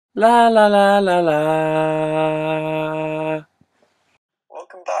La la la la la.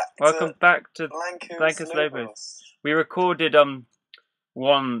 Welcome back Welcome to back to Blanco's BlancoLobos. Lobos. We recorded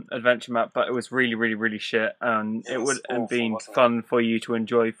one adventure map, but it was really shit, and It it was would have awful, been wasn't it? fun for you to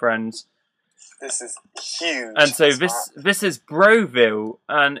enjoy, friends. This is huge. And so map. this is Broville,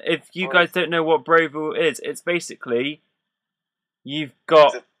 and if you guys don't know what Broville is, it's basically you've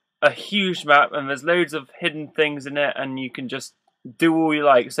got a huge map, and there's loads of hidden things in it, and you can just do all you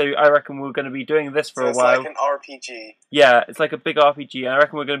like. So I reckon we're going to be doing this for a while. It's like an RPG. Yeah, it's like a big RPG. I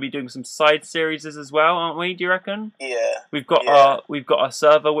reckon we're going to be doing some side series as well, aren't we? Do you reckon? Yeah. We've got our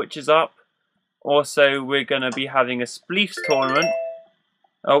server which is up. Also, we're going to be having a Spleefs tournament.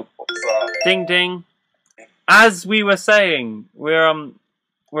 Oh, what's that? Ding ding. As we were saying, we're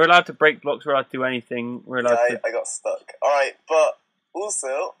allowed to break blocks. We're allowed to do anything. We're allowed to. I got stuck. All right, but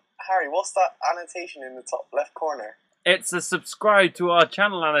also, Harry, what's that annotation in the top left corner? It's a subscribe to our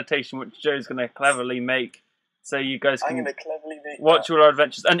channel annotation, which Joe's going to cleverly make, so you guys can watch all our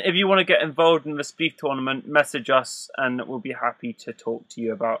adventures. And if you want to get involved in the Spleef tournament, message us, and we'll be happy to talk to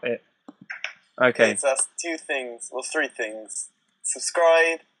you about it. Okay. So that's two things, well, three things.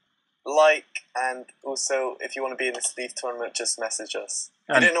 Subscribe, like, and also, if you want to be in the Spleef tournament, just message us.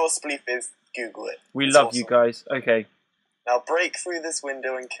 If you don't know what Spleef is, Google it. It's awesome. You guys. Okay. Now break through this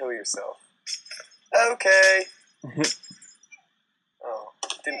window and kill yourself. Okay. Oh,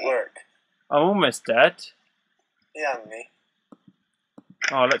 didn't work. I'm almost dead. Yeah, me.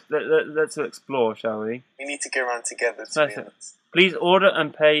 Oh, let's explore, shall we? We need to go around together, to be honest. Please order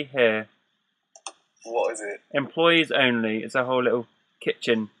and pay here. What is it? Employees only. It's a whole little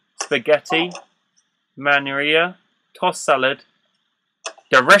kitchen. Spaghetti, Manuria, tossed salad,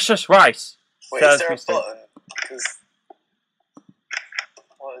 delicious rice. Wait, is there a button? Because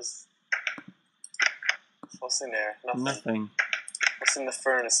what's in there? Nothing. What's in the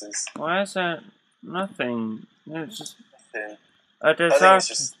furnaces? Why is there nothing? It's just nothing. A disaster. I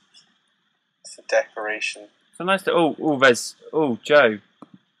think it's a decoration. It's a nice. There's. Joe.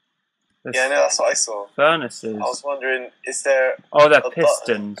 Yeah, no, that's what I saw. Furnaces. I was wondering, is there? Oh, they're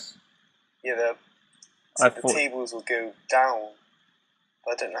pistons. Button? Yeah, the tables will go down,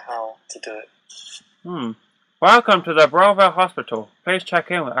 but I don't know how to do it. Welcome to the Broville Hospital. Please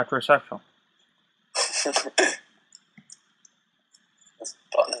check in at reception. There's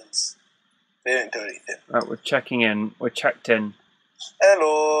buttons. They don't do anything. Right, we're checking in. We're checked in.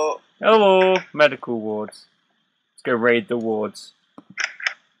 Hello. Hello. Medical wards. Let's go raid the wards.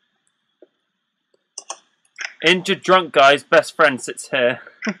 Injured drunk guy's best friend sits here.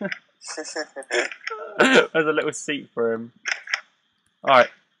 There's a little seat for him. Alright.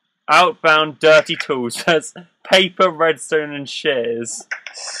 Outbound dirty tools. There's paper, redstone and shears.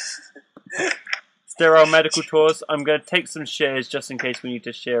 Sterile medical tours. I'm going to take some shears just in case we need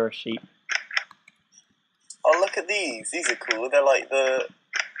to shear a sheep. Oh, look at these. These are cool. They're like the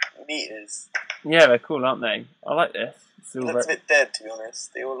meters. Yeah, they're cool, aren't they? I like this. It looks a bit dead, to be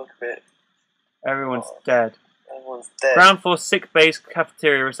honest. They all look a bit... Everyone's dead. Everyone's dead. Ground floor, sick base,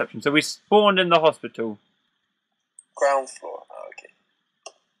 cafeteria, reception. So we spawned in the hospital. Ground floor. Oh, okay.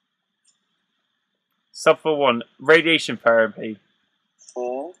 Sub for 1. Radiation therapy.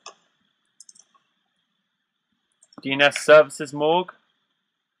 Ooh. DNS services morgue.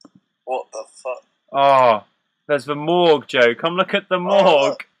 What the fuck? Oh, there's the morgue, Joe. Come look at the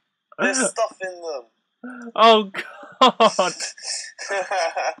morgue. Oh, there's stuff in them. Oh, God.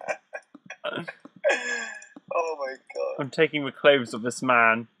 Oh, my God. I'm taking the clothes of this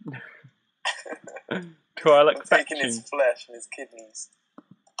man. I'm taking his flesh and his kidneys.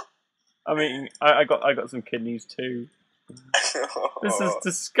 I mean, I got some kidneys too. This is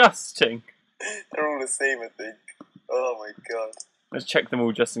disgusting. They're all the same, I think. Oh my god. Let's check them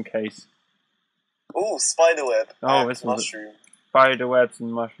all just in case. Oh, spiderweb. Oh, this mushroom. Spiderwebs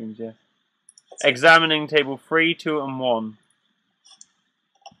and mushrooms, yeah. Examining table 3, 2, and 1.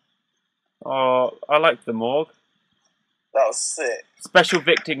 Oh, I like the morgue. That was sick. Special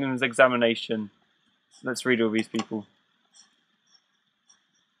victims examination. Let's read all these people.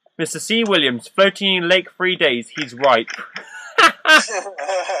 Mr. C. Williams, floating in lake 3 days. He's right.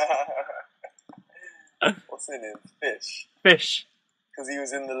 What's in him? Fish. Fish. Because he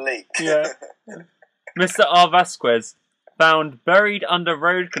was in the lake. Yeah. Mr. R. Vasquez, found buried under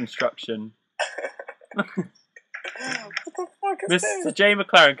road construction. What the fuck is Mr. this? J.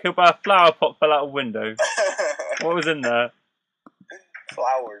 McLaren, killed by a flower pot, fell out a window. What was in there?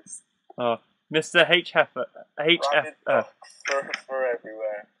 Flowers. Oh, Mr. HF. Fur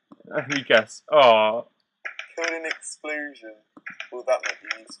everywhere. You guess. Oh. Killed in explosion. Well, that might be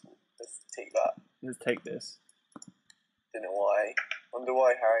useful. Let's take that. Let's take this. Don't know why. Wonder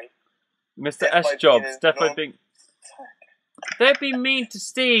why, Harry? Mr. Death S. by Jobs, being death by non- being... Don't be mean to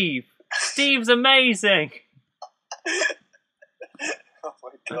Steve. Steve's amazing. Oh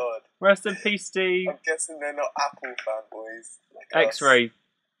my god. Rest in peace, Steve. I'm guessing they're not Apple fanboys. Like X-ray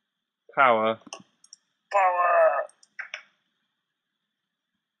power. Power!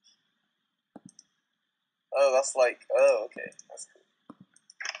 Oh, that's like... Oh, okay. That's cool.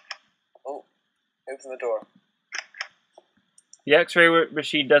 Oh, open the door. The X-ray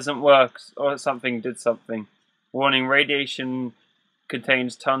machine doesn't work, or something did something. Warning, radiation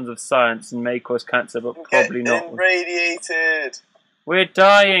contains tons of science and may cause cancer, but probably not. Irradiated! We're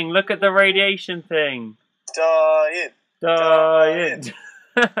dying! Look at the radiation thing! Dying! Dying!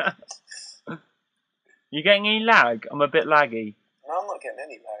 You getting any lag? I'm a bit laggy. No, I'm not getting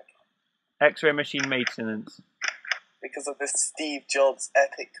any lag. X-ray machine maintenance. Because of this Steve Jobs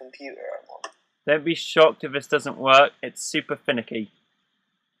epic computer I'm on. Don't be shocked if this doesn't work. It's super finicky.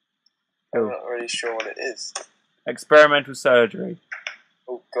 I'm not really sure what it is. Experimental surgery.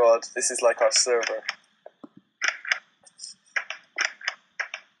 Oh god, this is like our server.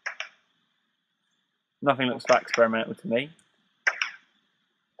 Nothing looks that experimental to me.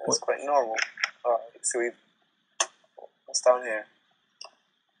 It's quite normal. Alright, so we've... What's down here?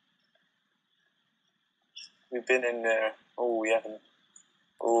 We've been in there. Oh, we haven't.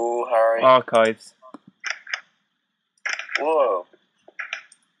 Oh, Harry. Archives. Whoa.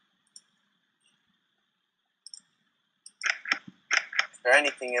 Is there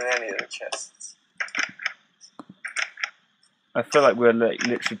anything in any of the chests? I feel like we're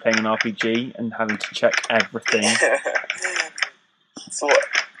literally playing an RPG and having to check everything. So what?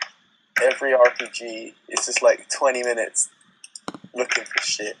 Every RPG is just like 20 minutes looking for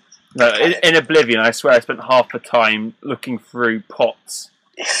shit. No, in Oblivion, I swear I spent half the time looking through pots.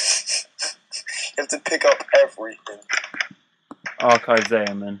 You have to pick up everything. Archives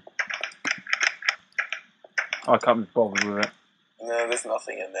there, man. I can't be bothered with it. No, there's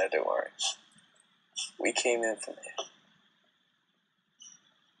nothing in there, don't worry. We came in from here.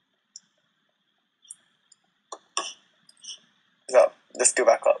 Let's go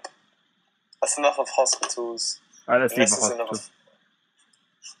back up. That's enough of hospitals. Alright, let's leave the hospital.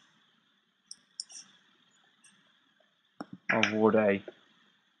 Oh, Ward A.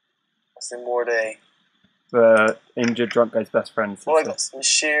 What's in Ward A? The injured drunk guy's best friend. Oh, I got some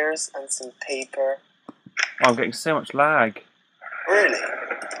shears and some paper. Oh, I'm getting so much lag. Really?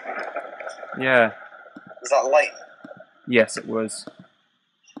 Yeah. Was that light? Yes, it was.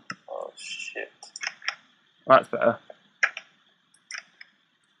 Oh, shit. That's better.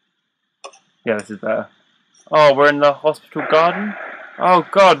 Yeah, this is better. Oh, we're in the hospital garden? Oh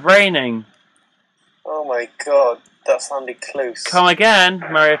god, raining! Oh my god, that sounded close. Come again,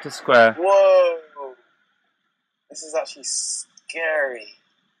 Marietta Square. Whoa! This is actually scary.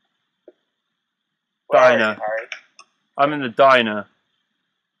 Where Diner. are you, Harry? I'm in the diner.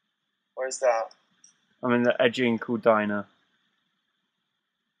 Where's that? I'm in the edgy and cool diner.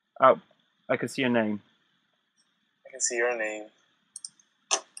 Oh, I can see your name. I can see your name.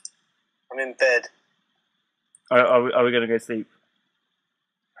 I'm in bed. Are we going to go sleep?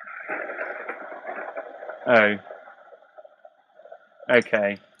 Oh.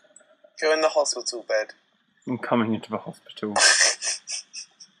 Okay. Go in the hospital bed. I'm coming into the hospital.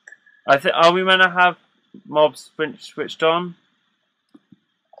 Are we meant to have mobs switched on?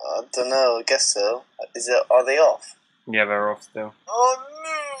 I don't know, I guess so. Are they off? Yeah, they're off still. Oh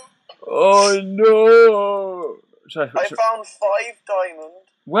no! Oh no! I found 5 diamond,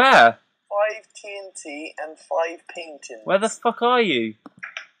 Where? 5 TNT, and 5 paintings. Where the fuck are you?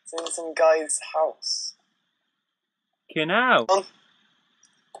 It's in some guy's house. Get out.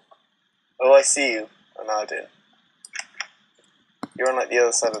 Oh, I see you. Oh, no, I didn't. You're on like the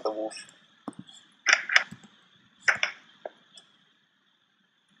other side of the wolf.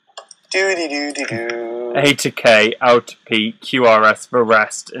 Doo-dee-doo-dee-doo. A to K, out to P, QRS for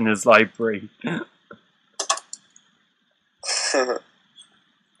rest in his library.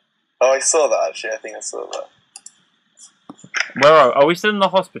 Oh, I saw that actually. I think I saw that. Where are we still in the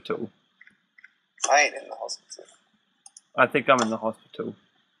hospital? I ain't in the hospital. I think I'm in the hospital.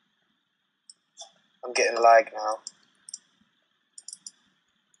 I'm getting lag now.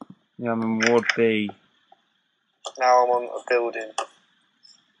 Yeah, I'm in Ward B. Now I'm on a building.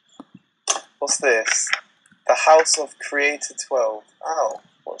 What's this? The House of Creator 12. Ow,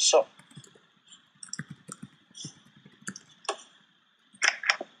 what a shop.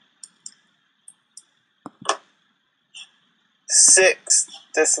 Six.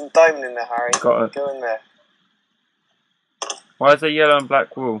 There's some diamond in there, Harry. Got it. Go in there. Why is there yellow and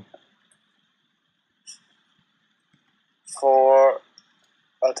black wool? For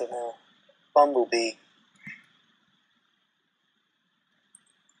don't know. Bumblebee.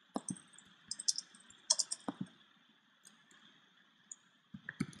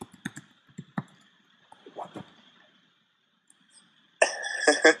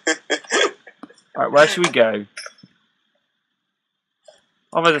 Alright, where should we go?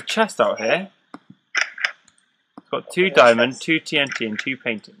 Oh, there's a chest out here. It's got 2 diamonds, 2 TNT, and 2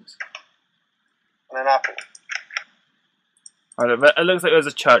 paintings. And an apple. Alright, it looks like there's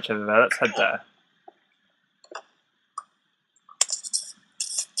a church over there. Let's head there.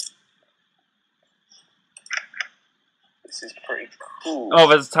 This is pretty cool. Oh,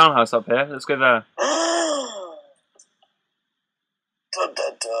 there's a townhouse up here. Let's go there. Dun,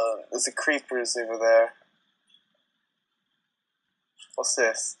 dun, dun. There's the creepers over there. What's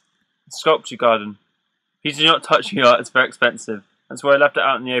this? Sculpture garden. Please do not touch your art, it's very expensive. That's why I left it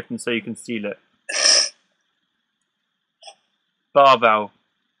out in the open so you can steal it. Barbell.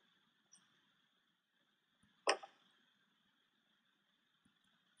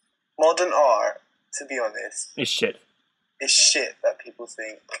 Modern art, to be honest, It's shit. is shit that people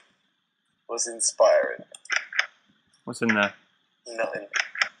think was inspiring. What's in there? Nothing.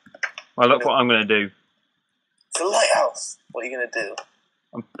 Well, look what I'm going to do. It's a lighthouse. What are you going to do?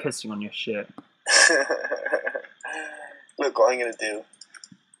 I'm pissing on your shit. Look what I'm going to do.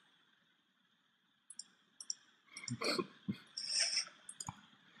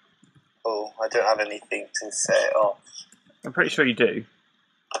 Oh, I don't have anything to say it off. I'm pretty sure you do.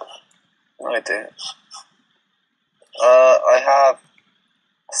 No, I don't. I have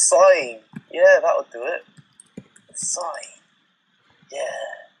a sign. Yeah, that'll do it. A sign. Yeah.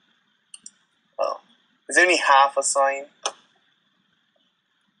 Oh, there's only half a sign.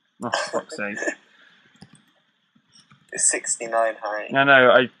 Oh, for fuck's sake. It's 69, Harry. No,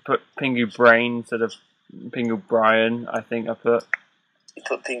 I put Pingu Brain instead of Pingu Brian, I think I put. You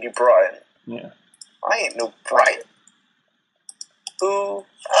put Pingu Brian. Yeah. I ain't no Brian. Who?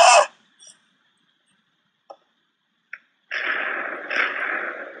 Ah!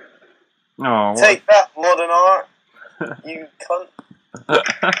 Oh, Take that, modern art. You cunt.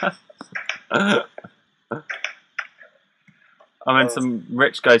 I'm in some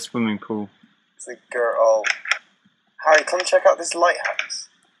rich guy's swimming pool. It's a girl. Harry, come check out this lighthouse.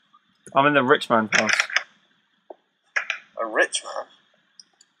 I'm in the rich man's house. A rich man?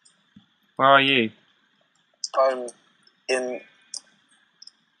 Where are you? I'm in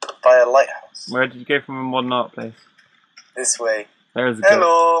by a lighthouse. Where did you go from a modern art place? This way. There's a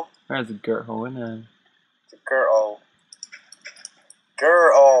Hello. There's a girt hole in there. The girl.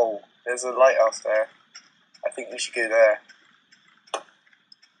 Girl. There's a lighthouse there. I think we should go there.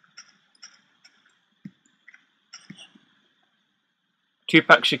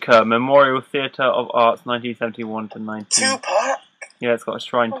 Tupac Shakur, Memorial Theatre of Arts, 1971 to 19. Tupac? Yeah, it's got a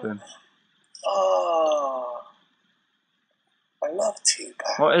shrine to him. Oh. I love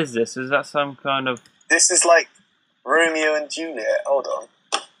Tupac. What is this? Is that some kind of... This is like Romeo and Juliet. Hold on.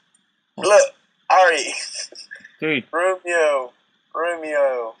 Look, Harry. Dude. Romeo.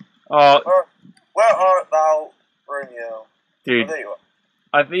 Oh. Where art thou, Romeo? Dude. Oh, there you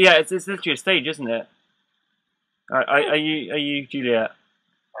are. Yeah, it's literally a stage, isn't it? Are you Juliet?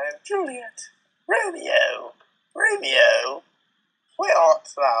 I am Juliet. Romeo. Where art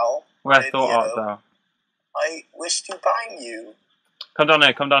thou? Where thought art thou? I wish to bang you. Come down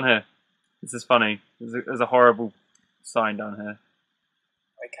here. This is funny. There's a horrible sign down here.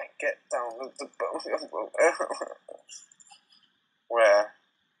 I can't get down with the boat. Where?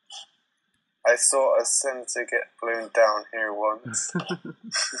 I saw a senator get blown down here once.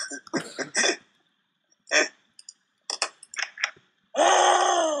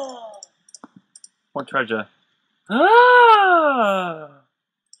 What treasure? Ah!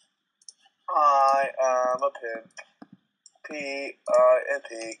 I am a pimp.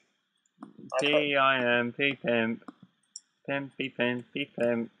 P-I-M-P. P-I-M-P pimp. Pimpy pimp.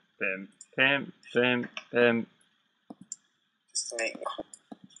 Just to make me cool.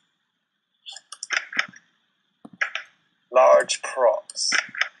 Large props.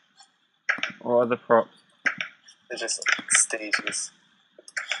 What are the props? They're just stages.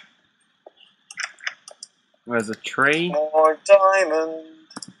 There's a tree. More diamond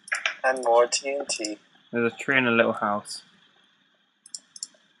and more TNT. There's a tree in a little house.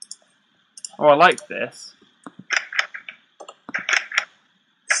 Oh, I like this.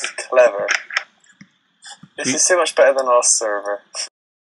 This is clever. This is so much better than our server.